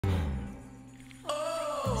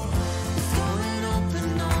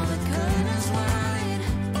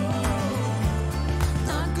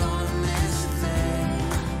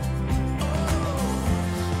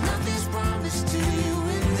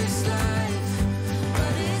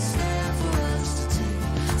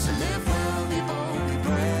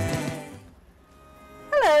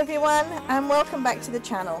everyone, and welcome back to the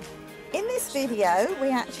channel. In this video we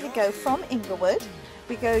actually go from Inglewood,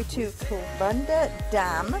 we go to Coolmunda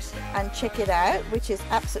Dam and check it out, which is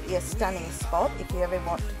absolutely a stunning spot if you ever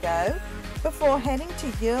want to go, before heading to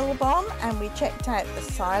Yerlabon, and we checked out the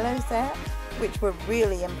silos there, which were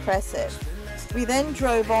really impressive. We then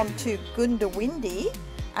drove on to Goondiwindi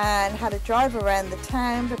and had a drive around the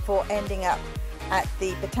town before ending up at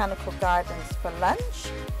the Botanical Gardens for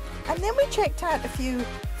lunch. And then we checked out a few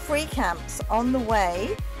free camps on the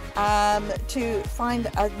way to find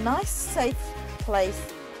a nice safe place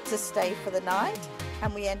to stay for the night,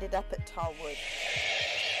 and we ended up at Talwood.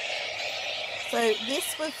 So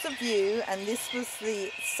this was the view and this was the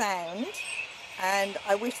sound, and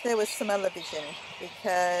I wish there was some television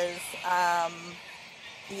because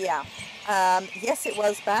yes, it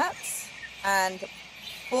was bats, and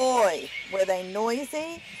boy were they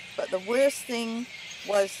noisy, but the worst thing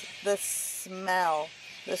was the smell.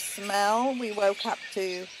 The smell we woke up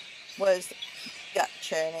to was gut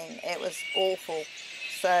churning. It was awful.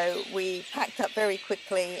 So we packed up very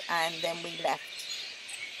quickly and then we left.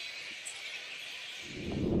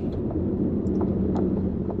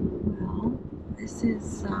 Well, this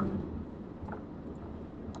is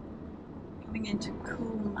coming into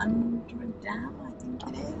Coolmunda Dam, I think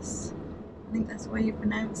it is. I think that's the way you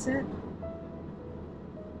pronounce it.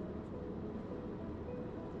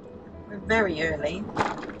 We're very early,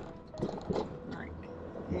 like,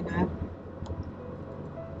 you know,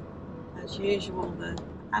 as usual the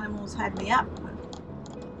animals had me up at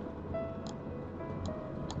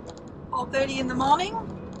 4:30 in the morning,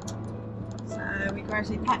 so we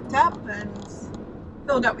gradually packed up and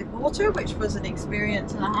filled up with water, which was an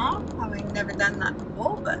experience and a half, having never done that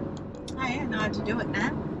before, but hey, I know how to do it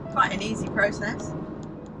now. Quite an easy process.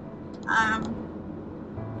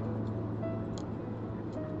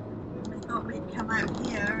 We'd come out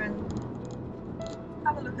here and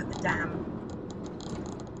have a look at the dam.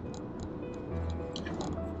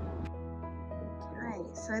 Okay,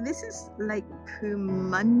 so this is Lake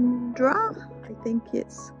Coolmunda, I think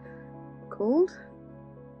it's called.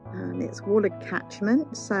 It's water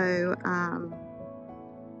catchment, so I'm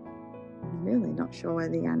really not sure where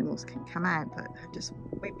the animals can come out, but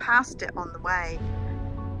we passed it on the way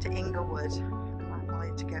to Inglewood. I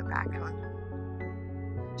wanted to go back on.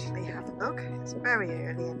 Actually have a look. It's very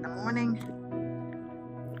early in the morning.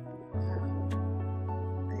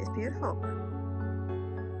 It's beautiful.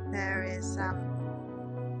 There is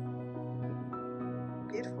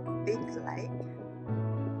beautiful big lake.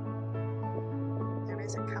 There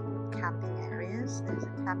is a couple of camping areas. There's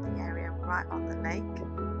a camping area right on the lake,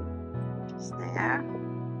 just there,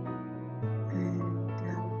 and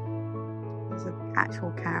there's an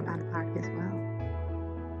actual caravan park as well.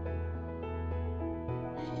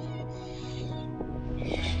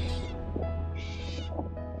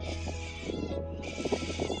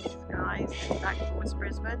 Guys, back towards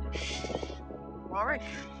Brisbane, Warwick.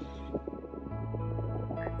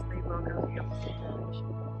 Hopefully we'll go the opposite direction.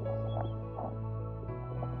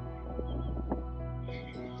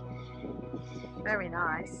 Very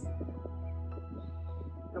nice.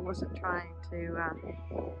 I wasn't trying to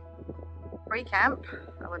free camp,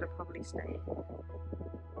 I would have probably stayed.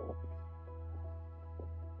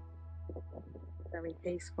 Very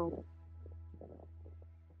peaceful.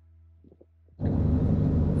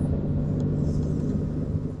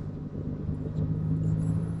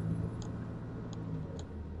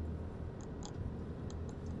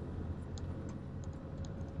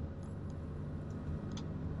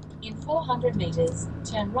 In 400 meters,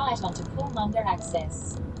 turn right onto Coolmunda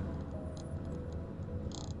access.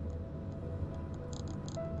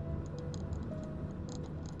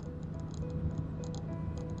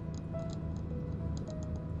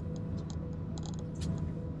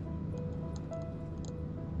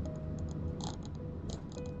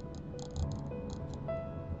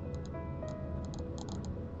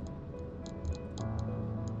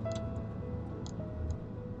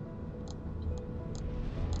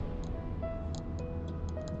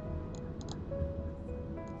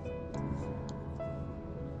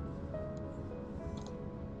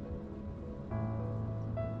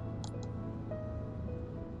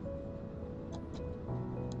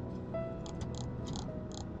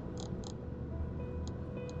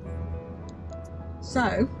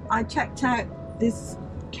 So I checked out this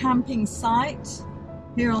camping site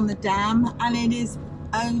here on the dam, and it is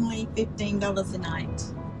only $15 a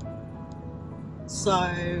night.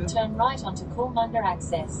 So turn right onto Coolmunda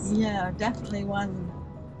access. Yeah, definitely one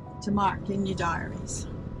to mark in your diaries.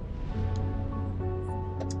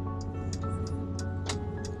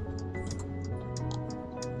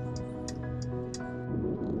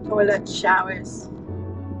 toilets, showers,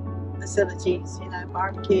 facilities, you know,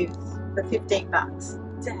 barbecues for $15.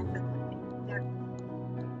 Definitely,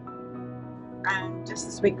 definitely. And just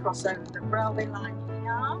as we cross over the railway line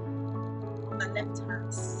here, on the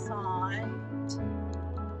left-hand side,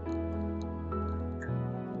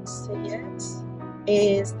 see it,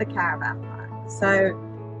 is the Caravan Park. So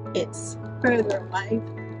it's further away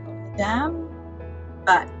from the dam,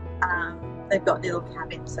 but they've got little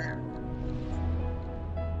cabins there.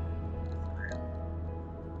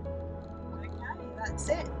 Okay, that's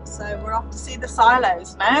it. So we're off to see the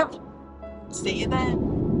silos now. See you then.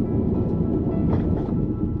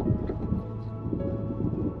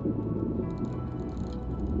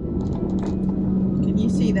 Can you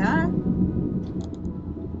see that?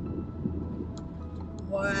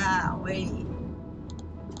 Wowee.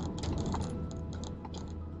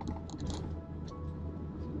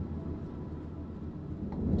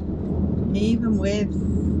 Even with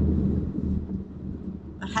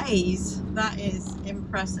the haze, that is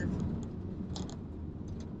impressive.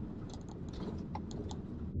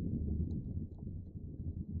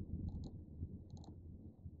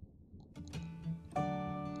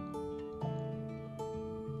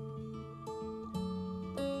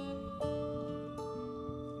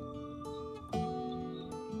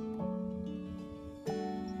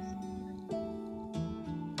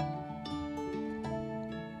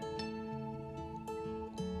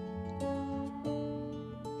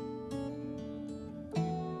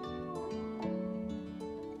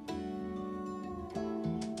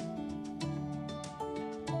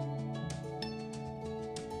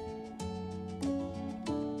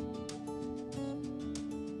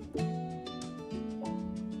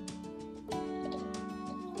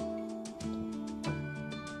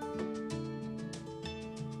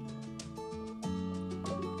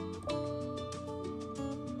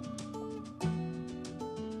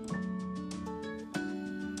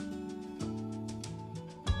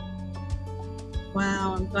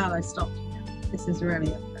 Wow, I'm glad I stopped here. This is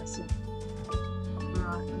really impressive.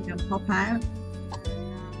 Alright, I'm going to pop out.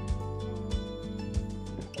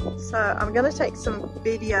 So I'm going to take some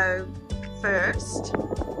video first,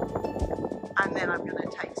 and then I'm going to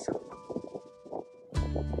take some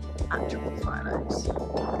actual photos.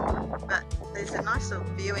 But there's a nice little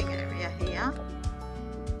viewing area here.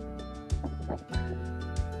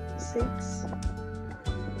 Seats.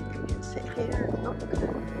 You can sit here and look.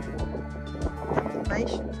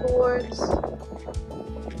 Information boards.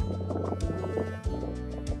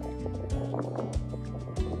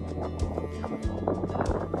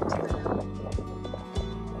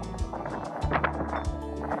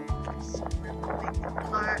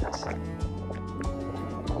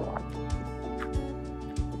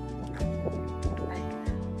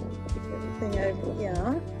 Everything over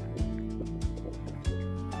here.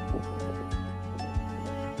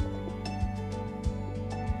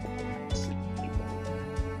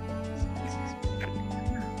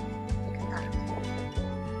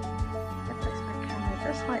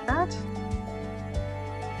 Just like that.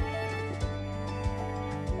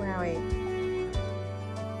 Wowie.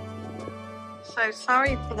 So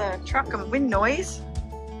sorry for the truck and wind noise,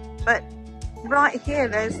 but right here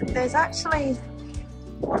there's actually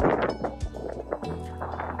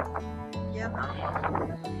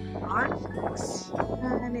artifacts,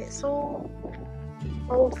 and it's all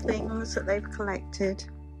old things that they've collected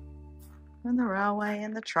from the railway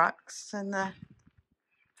and the trucks and the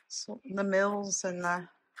mills and the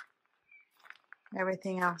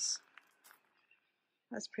everything else.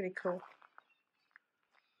 That's pretty cool.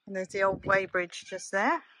 And there's the old weighbridge just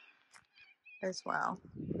there as well.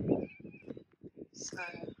 So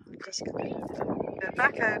I'm just going to go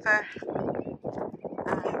back over,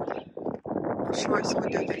 and I'm sure it's on a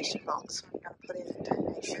donation box, so I'm going to put in a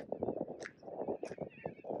donation.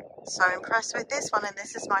 So impressed with this one, and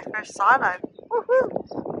this is my first silo. Woohoo!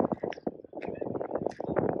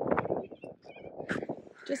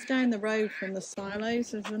 Just down the road from the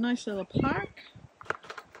silos there's a nice little park,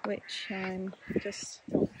 which just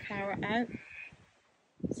got the power out.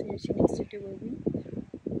 So she needs to do a wee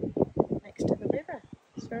next to the river.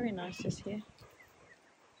 It's very nice this here.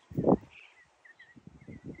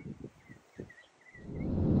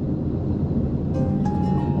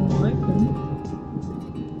 Open.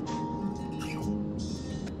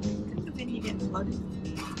 When you get flooded,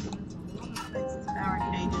 there's a lot of places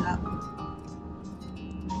barricaded up.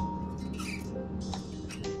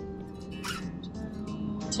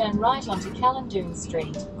 Turn right onto Callandoon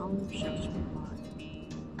Street. Oh, shush.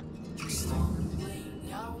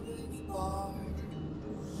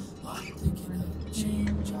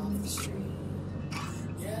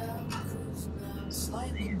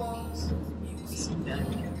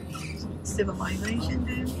 Civilization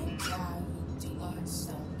down here.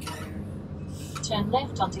 Turn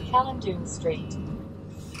left onto Calendoon Street.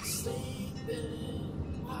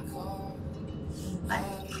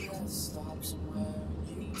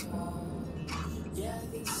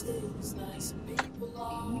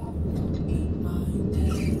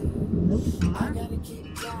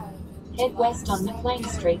 Head west on McLean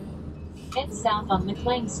Street. Head south on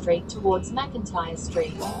McLean Street towards McIntyre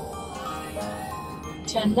Street.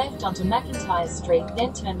 Turn left onto McIntyre Street,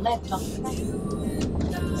 then turn left onto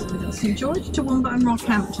St George, Toowoomba and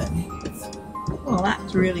Rockhampton. Well,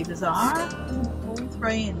 that's really bizarre. All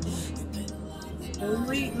three in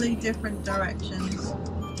completely different directions.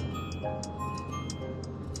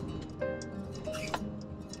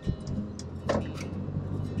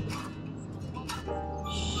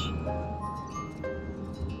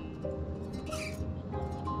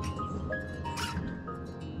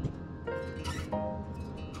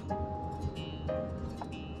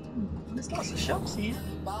 There's lots of shops here.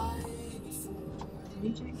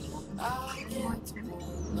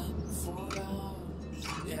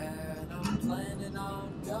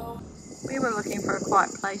 We were looking for a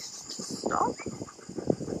quiet place to stop.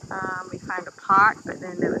 We found a park, but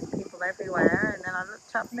then there was people everywhere, and then I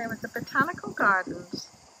looked up and there was the Botanical Gardens.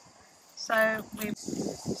 So we've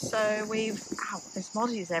ow, there's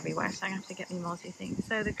mozzies everywhere, so I'm going to have to get me mozzie things.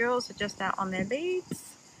 So the girls are just out on their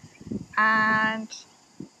leads, and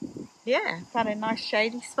yeah, found a nice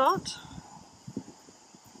shady spot.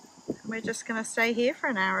 We're just going to stay here for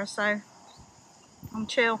an hour or so and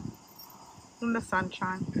chill in the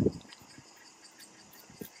sunshine.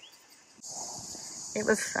 It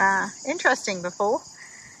was interesting before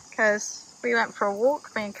because we went for a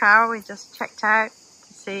walk, me and Carol, we just checked out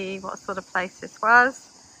to see what sort of place this was.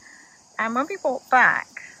 And when we walked back,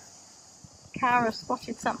 Carol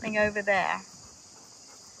spotted something over there.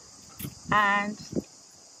 And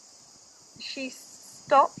she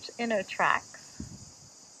stopped in her tracks.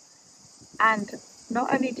 And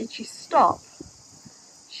not only did she stop,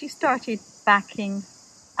 she started backing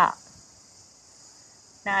up.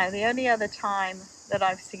 Now, the only other time that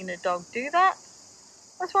I've seen a dog do that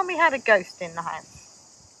was when we had a ghost in the house.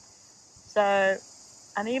 So,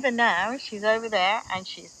 and even now, she's over there and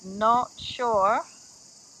she's not sure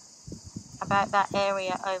about that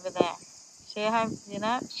area over there. See how, you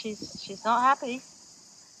know, she's not happy.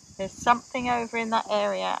 There's something over in that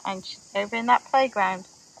area and over in that playground,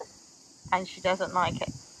 and she doesn't like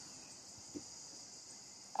it.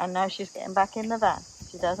 And now she's getting back in the van.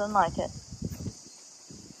 She doesn't like it.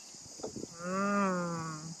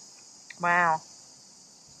 Wow.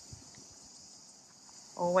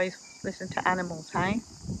 Always listen to animals, hey?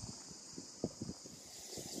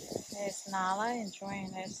 There's Nala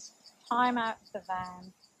enjoying his time out of the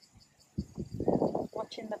van,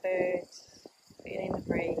 watching the birds, feeling the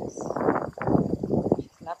breeze.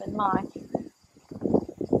 She's loving life.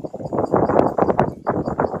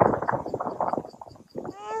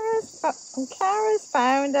 Cara's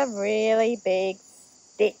found a really big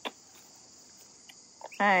stick.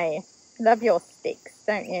 Hey, love your sticks,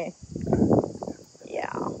 don't you?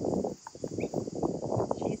 Yeah.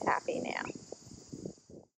 She's happy now.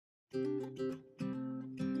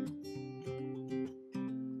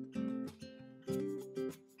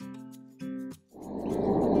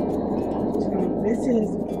 So this is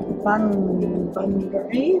Bungunya.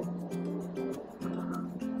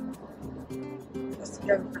 Just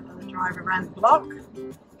go for another drive around the block.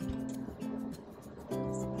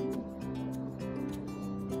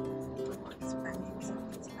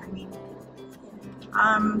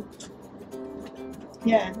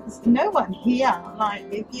 Yeah, there's no one here.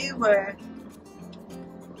 Like if you were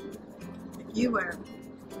you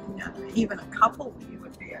know, even a couple, you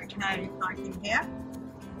would be okay hiking here.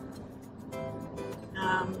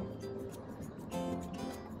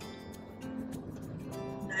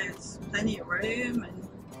 There's plenty of room and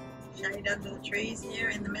shade under the trees here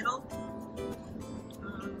in the middle.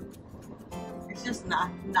 It's just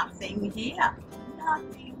nothing here.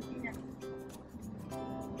 Nothing here.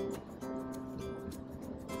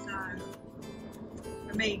 So,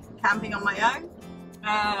 for me, camping on my own?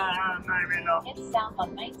 Maybe not. Head south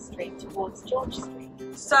on Main Street towards George Street.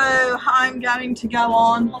 So I'm going to go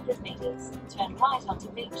on 100 metres. Turn right onto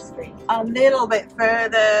Beach Street. a little bit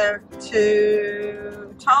further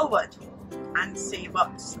to Talwood and see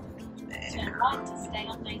what's there. Turn right to stay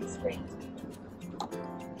on Main Street.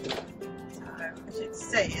 So as you can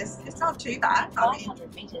see, it's not too bad. I mean,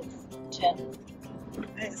 500 metres. Turn.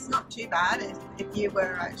 it's not too bad if you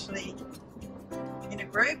were actually in a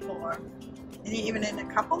group or even in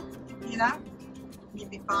a couple, you know. you'd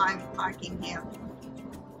be fine parking here.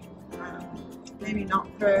 Maybe not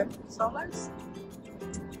for solos.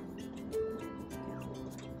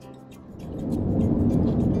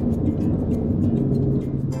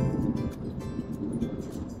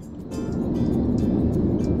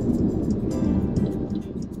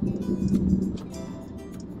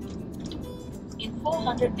 In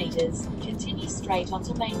 400 metres, continue straight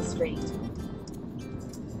onto Main Street.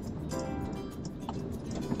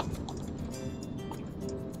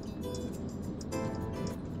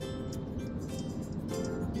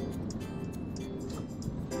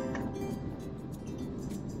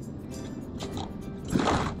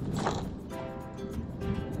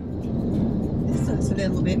 This looks a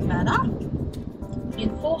little bit better.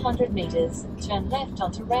 In 400 metres, turn left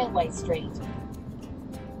onto Railway Street.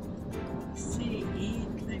 See,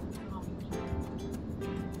 they've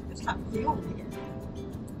just have fuel here.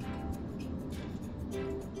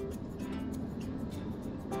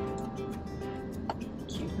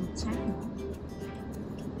 Cute little town.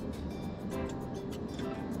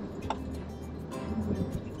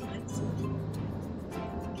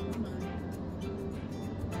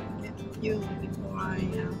 Get fuel before I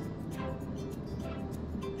go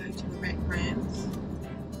to the rec grounds.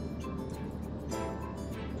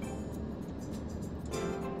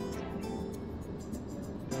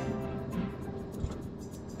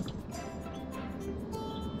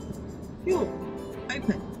 Fuel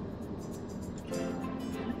open.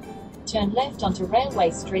 Turn left onto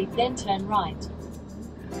Railway Street, then turn right.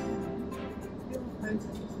 Fuel open.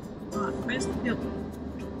 Right, where's the fuel?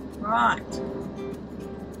 Right.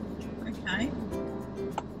 Okay.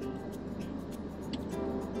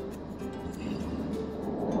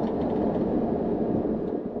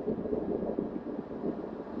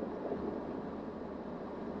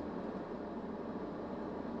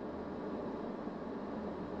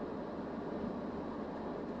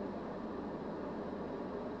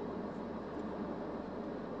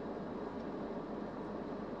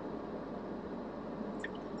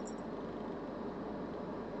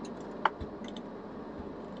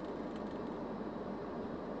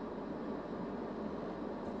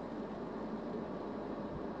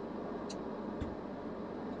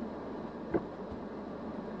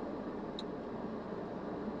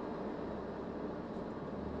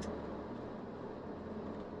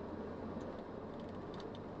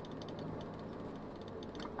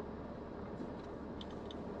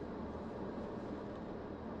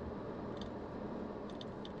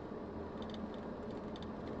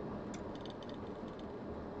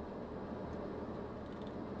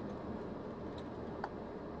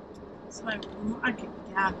 So from what I could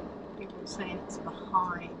gather, people were saying it's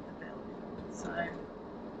behind the building. So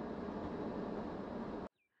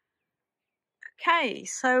okay,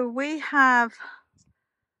 so we have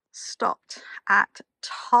stopped at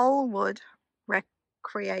Talwood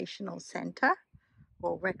Recreational Centre,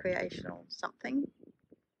 or recreational something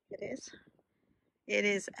it is. It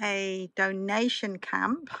is a donation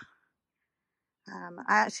camp.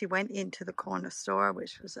 I actually went into the corner store,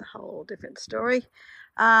 which was a whole different story.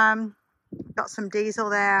 Got some diesel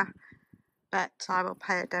there, but I will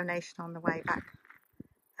pay a donation on the way back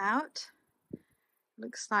out.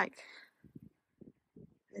 Looks like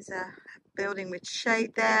there's a building with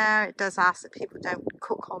shade there. It does ask that people don't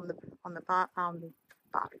cook on the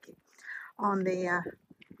barbecue, on the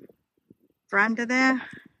veranda there.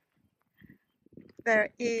 There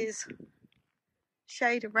is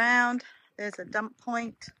shade around. There's a dump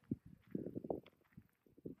point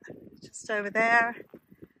just over there,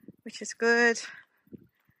 which is good.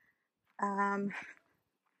 It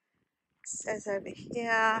says over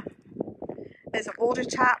here there's a water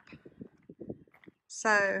tap,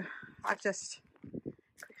 so I've just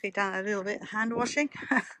quickly done a little bit of hand washing.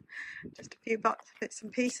 Just a few bits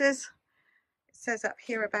and pieces. It says up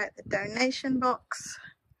here about the donation box.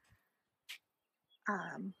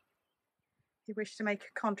 If you wish to make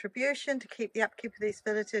a contribution to keep the upkeep of these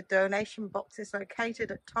villages, donation box is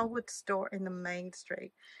located at Talwood store in the main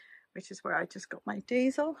street, which is where I just got my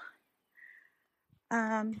diesel.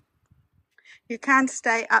 You can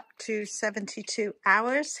stay up to 72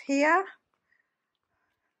 hours here.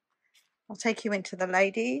 I'll take you into the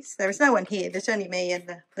ladies. There is no one here. There's only me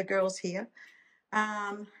and the girls here.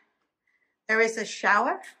 There is a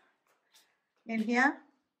shower in here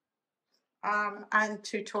and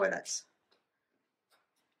 2 toilets.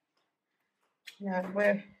 You know,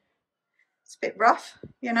 it's a bit rough,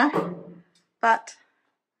 you know, but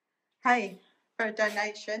hey, for a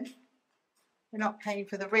donation, we're not paying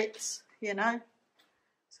for the Ritz, you know.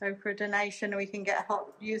 So for a donation, we can get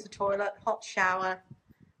use a toilet, hot shower,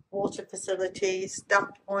 water facilities,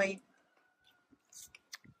 dump point,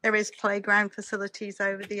 There is playground facilities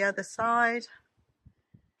over the other side.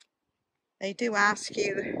 They do ask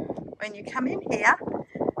you when you come in here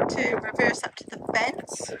to reverse up to the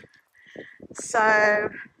fence. So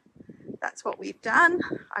that's what we've done.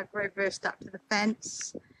 I've reversed up to the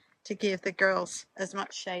fence to give the girls as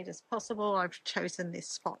much shade as possible. I've chosen this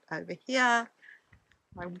spot over here.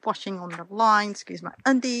 I'm washing on the line, excuse my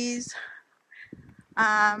undies.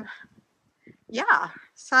 Yeah,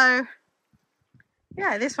 so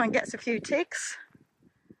yeah, this one gets a few ticks.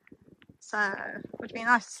 So it would be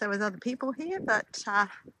nice if there was other people here, but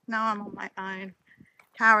no, I'm on my own.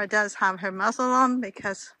 Cara does have her muzzle on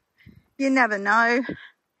because you never know.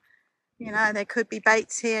 You know, there could be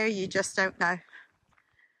baits here, you just don't know.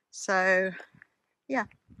 So yeah,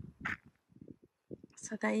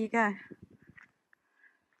 so there you go.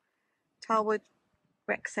 Talwood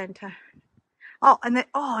Rec Centre. Oh, and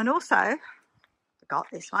also, forgot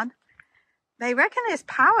this one. They reckon there's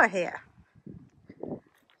power here.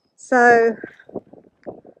 So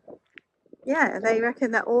yeah, they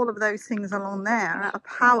reckon that all of those things along there are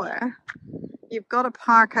power. You've got to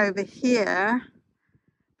park over here,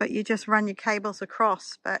 but you just run your cables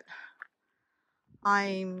across. But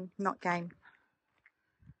I'm not game.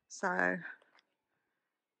 So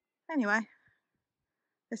anyway,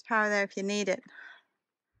 there's power there if you need it.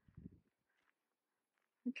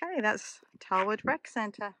 Okay, that's Talwood Rec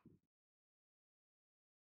Centre.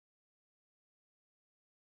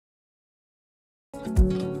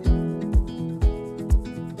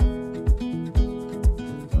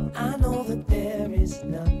 I know that there is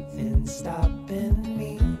nothing stopping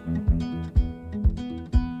me.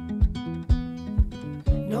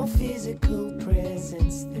 No physical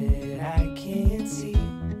presence that I can't see.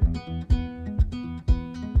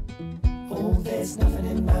 Oh, there's nothing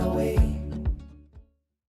in my way.